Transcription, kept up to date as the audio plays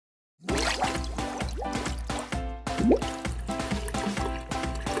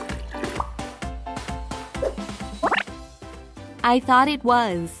I thought it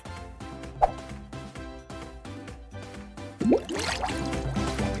was.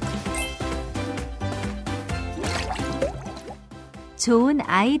 좋은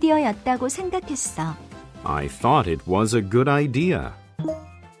아이디어였다고 생각했어. I thought it was a good idea.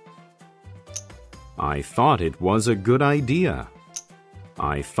 I thought it was a good idea.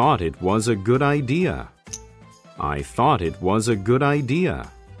 I thought it was a good idea. I thought it was a good idea.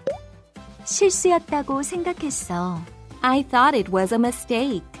 실수였다고 생각했어. I thought it was a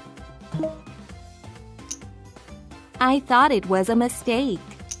mistake. I thought it was a mistake.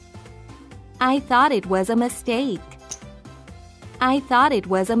 I thought it was a mistake. I thought it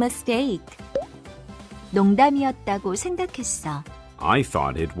was a mistake. 농담이었다고 생각했어. I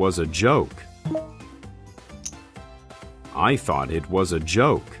thought it was a joke. I thought it was a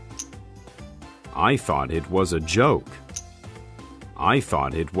joke. I thought it was a joke. I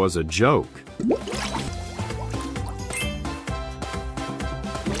thought it was a joke.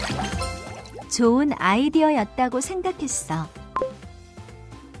 좋은 아이디어였다고 생각했어.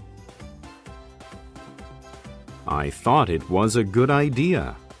 I thought it was a good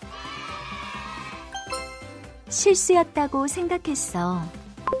idea. 실수였다고 생각했어.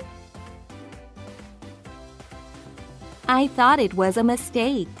 I thought it was a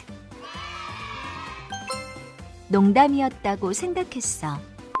mistake. 농담이었다고 생각했어.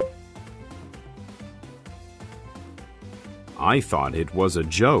 I thought it was a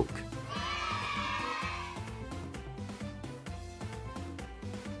joke.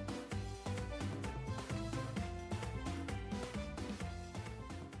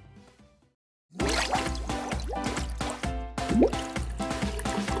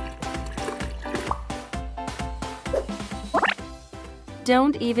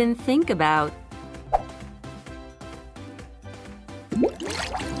 Don't even think about.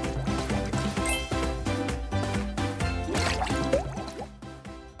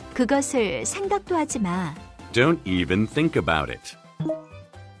 그것을 생각도 하지 마. Don't even think about it.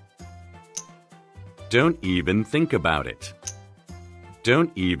 Don't even think about it.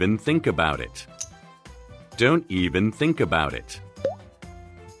 Don't even think about it. Don't even think about it.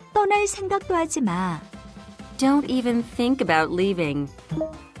 떠날 생각도 하지 마. Don't even think about leaving.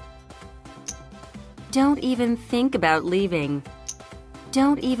 Don't even think about leaving.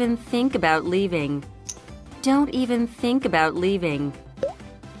 Don't even think about leaving. Don't even think about leaving.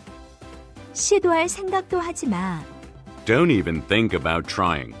 시도할 생각도 하지 마. Don't even think about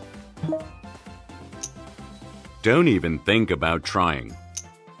trying. Don't even think about trying.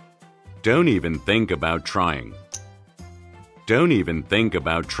 Don't even think about trying. Don't even think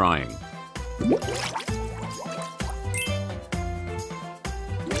about trying.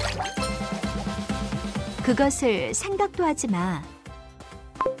 그것을 생각도 하지 마.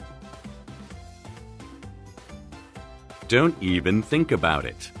 Don't even think about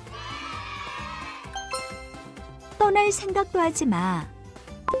it. 떠날 생각도 하지 마.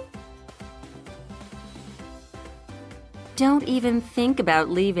 Don't even think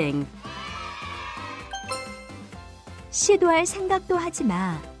about leaving. 시도할 생각도 하지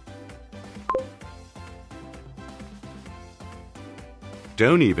마.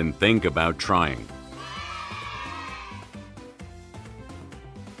 Don't even think about trying.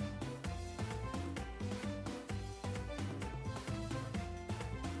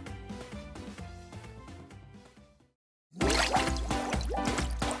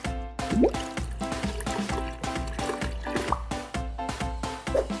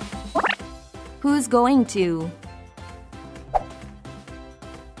 Who's going to?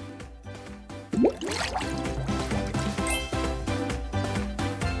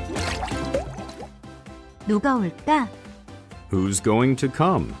 누가 올까? Who's going to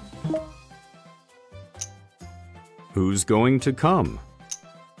come? Who's going to come?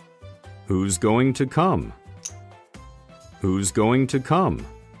 Who's going to come? Who's going to come?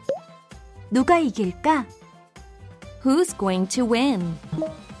 누가 이길까? Who's going to win?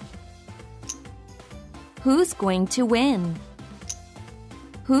 Who's going to win?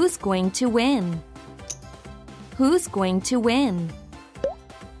 Who's going to win? Who's going to win?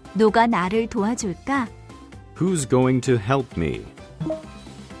 누가 나를 도와줄까? Who's going to help me?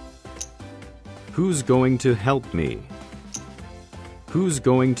 Who's going to help me? Who's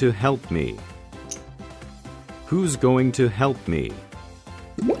going to help me? Who's going to help me?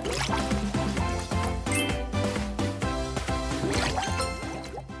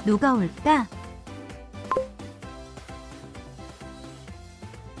 누가 올까?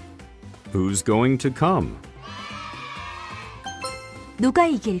 Who's going to come? 누가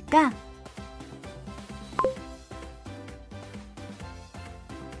이길까?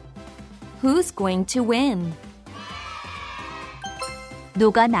 Who's going to win?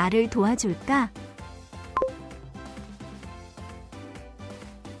 누가 나를 도와줄까?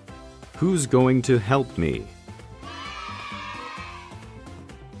 Who's going to help me?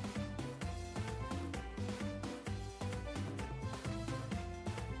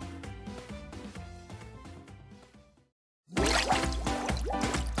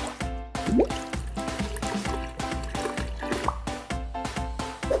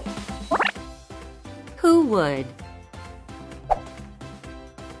 Who would?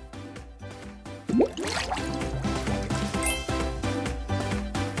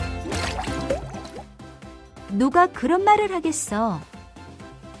 누가 그런 말을 하겠어?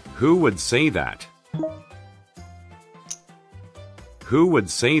 Who would say that? Who would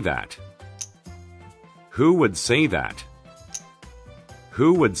say that? Who would say that?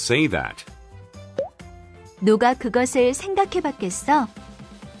 Who would say that? 누가 그것을 생각해 봤겠어?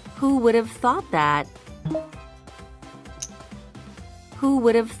 Who would have thought that? Who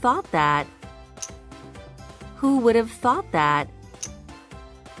would have thought that? Who would have thought that?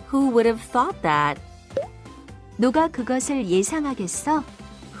 Who would have thought that? 누가 그것을 예상하겠어?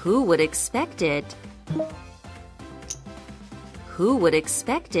 Who would expect it? Who would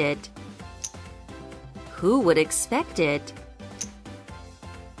expect it? Who would expect it?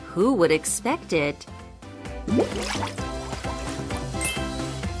 Who would expect it?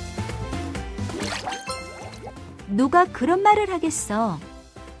 누가 그런 말을 하겠어?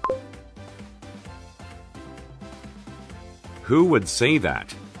 Who would say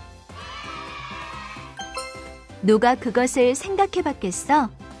that? 누가 그것을 생각해 봤겠어?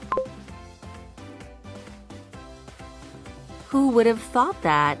 Who would have thought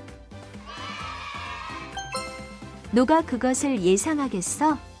that? 누가 그것을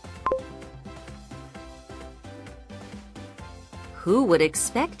예상하겠어? Who would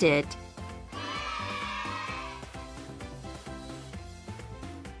expect it?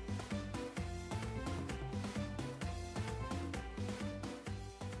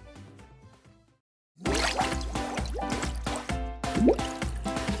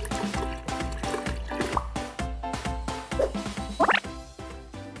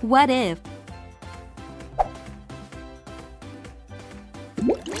 What if?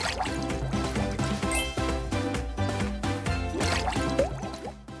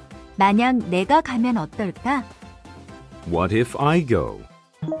 만약 내가 가면 어떨까? What if I go?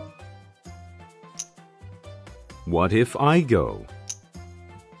 What if I go?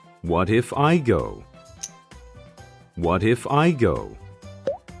 What if I go? What if I go?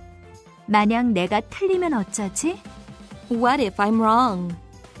 만약 내가 틀리면 어쩌지? What if I'm wrong?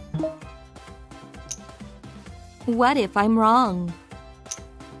 What if I'm wrong?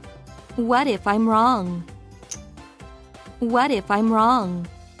 What if I'm wrong? What if I'm wrong?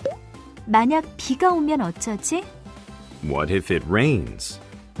 만약 비가 오면 어쩌지? What if it rains?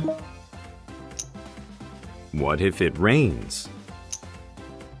 What if it rains?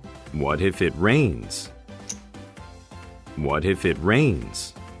 What if it rains? What if it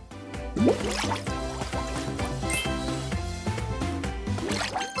rains?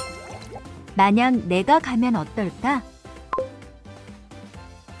 만약 내가 가면 어떨까?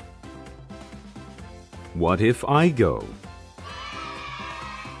 What if I go?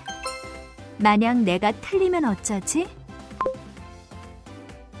 만약 내가 틀리면 어쩌지?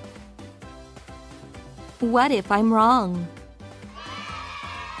 What if I'm wrong?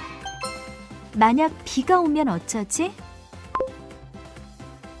 만약 비가 오면 어쩌지?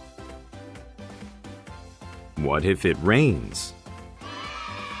 What if it rains?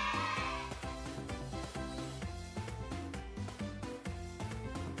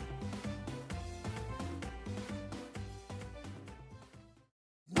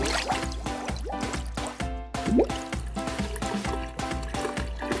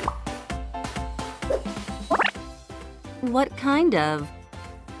 What kind of?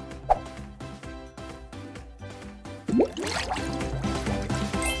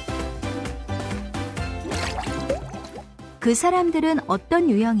 그 사람들은 어떤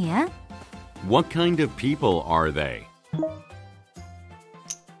유형이야? What kind of people are they?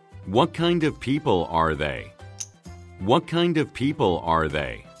 What kind of people are they? What kind of people are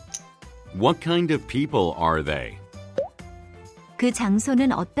they? What kind of people are they? 그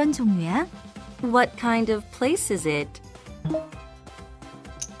장소는 어떤 종류야? What kind of place is it?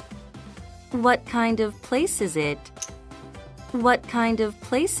 What kind of place is it? What kind of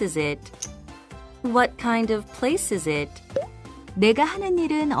place is it? What kind of place is it? 내가 하는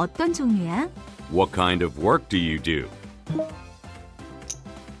일은 어떤 종류야? What kind of work do you do?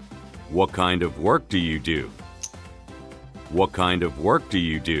 What kind of work do you do? What kind of work do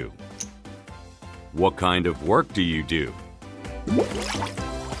you do? What kind of work do you do?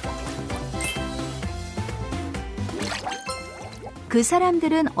 그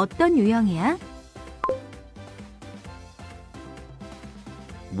사람들은 어떤 유형이야?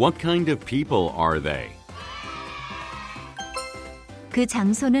 What kind of people are they? 그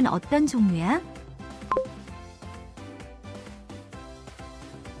장소는 어떤 종류야?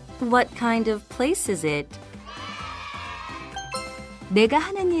 What kind of place is it? 내가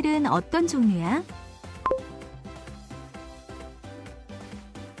하는 일은 어떤 종류야?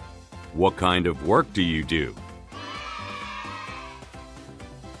 What kind of work do you do?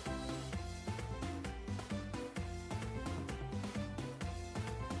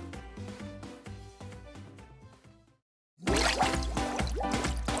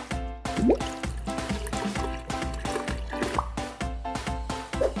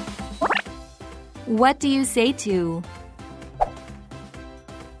 What do you say to?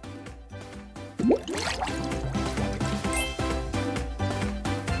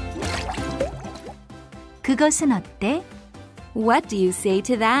 그것은 어때? What do you say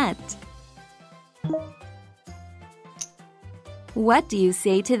to that? What do you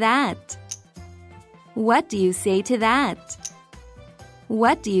say to that? What do you say to that?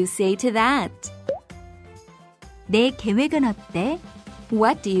 What do you say to that? 내 계획은 어때?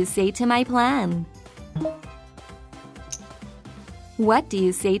 What do you say to my plan? What do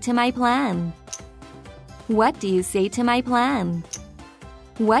you say to my plan? What do you say to my plan?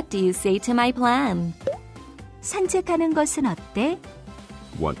 What do you say to my plan? 산책하는 것은 어때?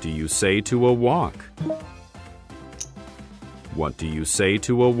 What do you say to a walk? What do you say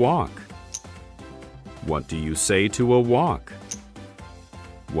to a walk? What do you say to a walk?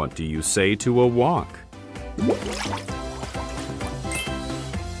 What do you say to a walk?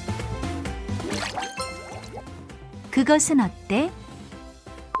 그것은 어때?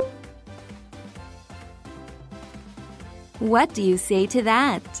 What do you say to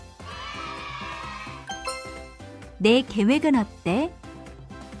that? 내 계획은 어때?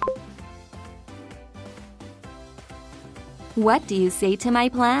 What do you say to my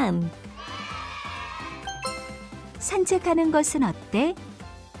plan? 산책하는 것은 어때?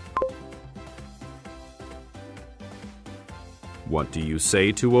 What do you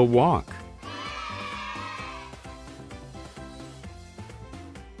say to a walk?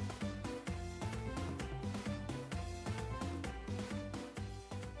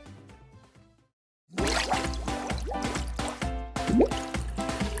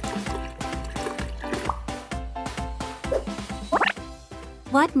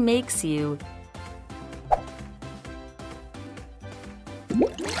 What makes you?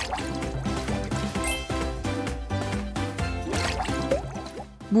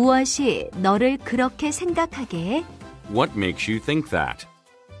 무엇이 너를 그렇게 생각하게 해? What makes you think that?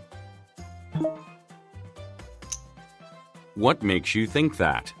 What makes you think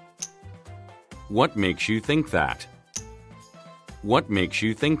that? What makes you think that? What makes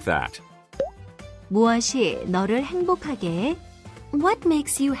you think that? 무엇이 너를 행복하게 해? What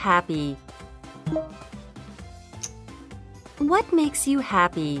makes you happy? What makes you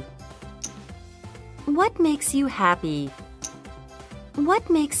happy? What makes you happy? What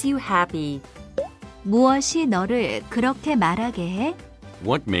makes you happy? 무엇이 너를 그렇게 말하게 해?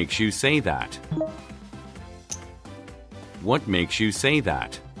 What makes you say that? What makes you say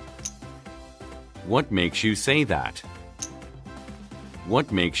that? What makes you say that?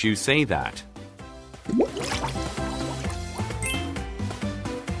 What makes you say that?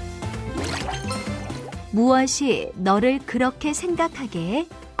 무엇이 너를 그렇게 생각하게 해?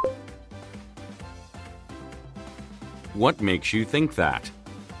 What makes you think that?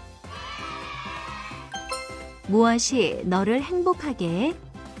 무엇이 너를 행복하게 해?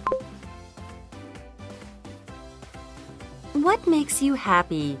 What makes you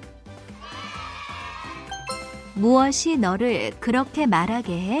happy? 무엇이 너를 그렇게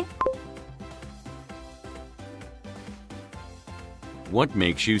말하게 해? What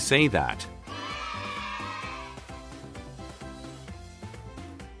makes you say that?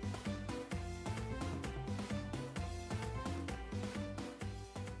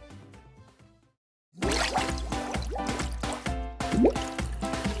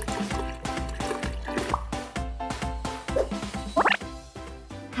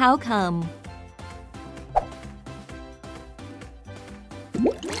 How come?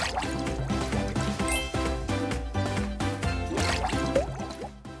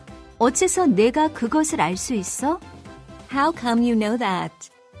 어째서 내가 그것을 알 수 있어? How come you know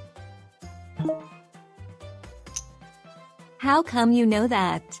that? How come you know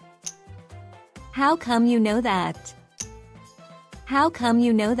that? How come you know that? How come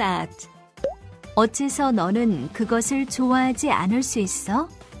you know that? 어째서 너는 그것을 좋아하지 않을 수 있어?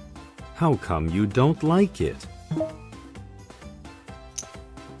 How come you don't like it?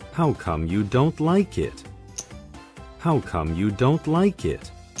 How come you don't like it? How come you don't like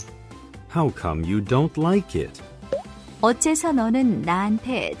it? How come you don't like it? 어째서 너는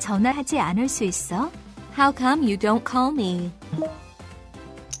나한테 전화하지 않을 수 있어? How come you don't call me?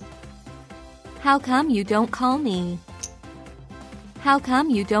 How come you don't call me? How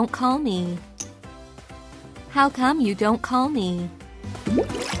come you don't call me? How come you don't call me?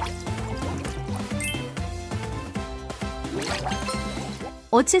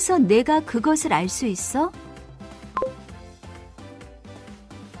 어째서 내가 그것을 알 수 있어?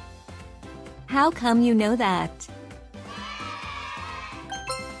 How come you know that?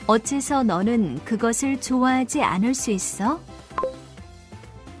 어째서 너는 그것을 좋아하지 않을 수 있어?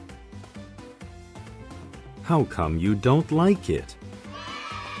 How come you don't like it?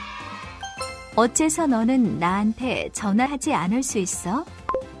 어째서 너는 나한테 전화하지 않을 수 있어?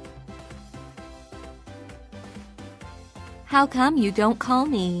 How come you don't call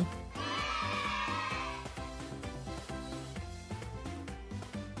me?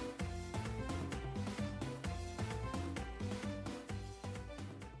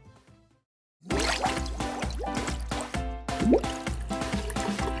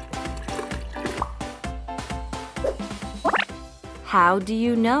 How do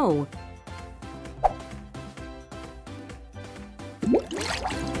you know?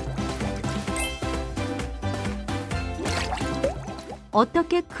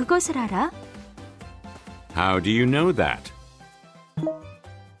 어떻게 그것을 알아? How do you know that?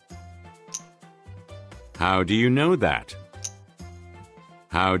 How do you know that?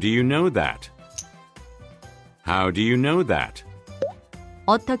 How do you know that? How do you know that?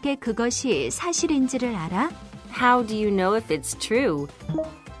 어떻게 그것이 사실인지를 알아? How do you know if it's true?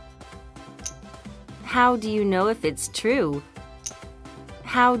 How do you know if it's true?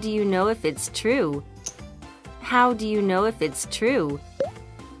 How do you know if it's true? How do you know if it's true?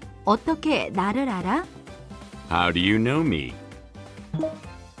 어떻게 나를 알아? How do you know me?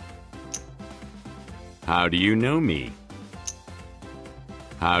 How do you know me?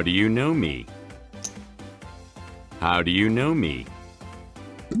 How do you know me? How do you know me?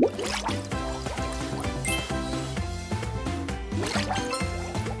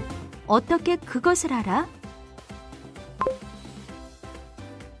 어떻게 그것을 알아?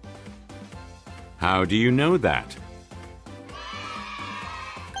 How do you know that?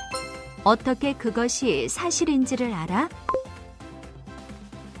 어떻게 그것이 사실인지를 알아?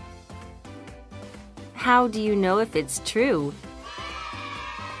 How do you know if it's true?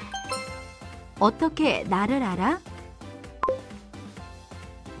 어떻게 나를 알아?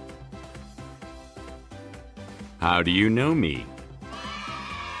 How do you know me?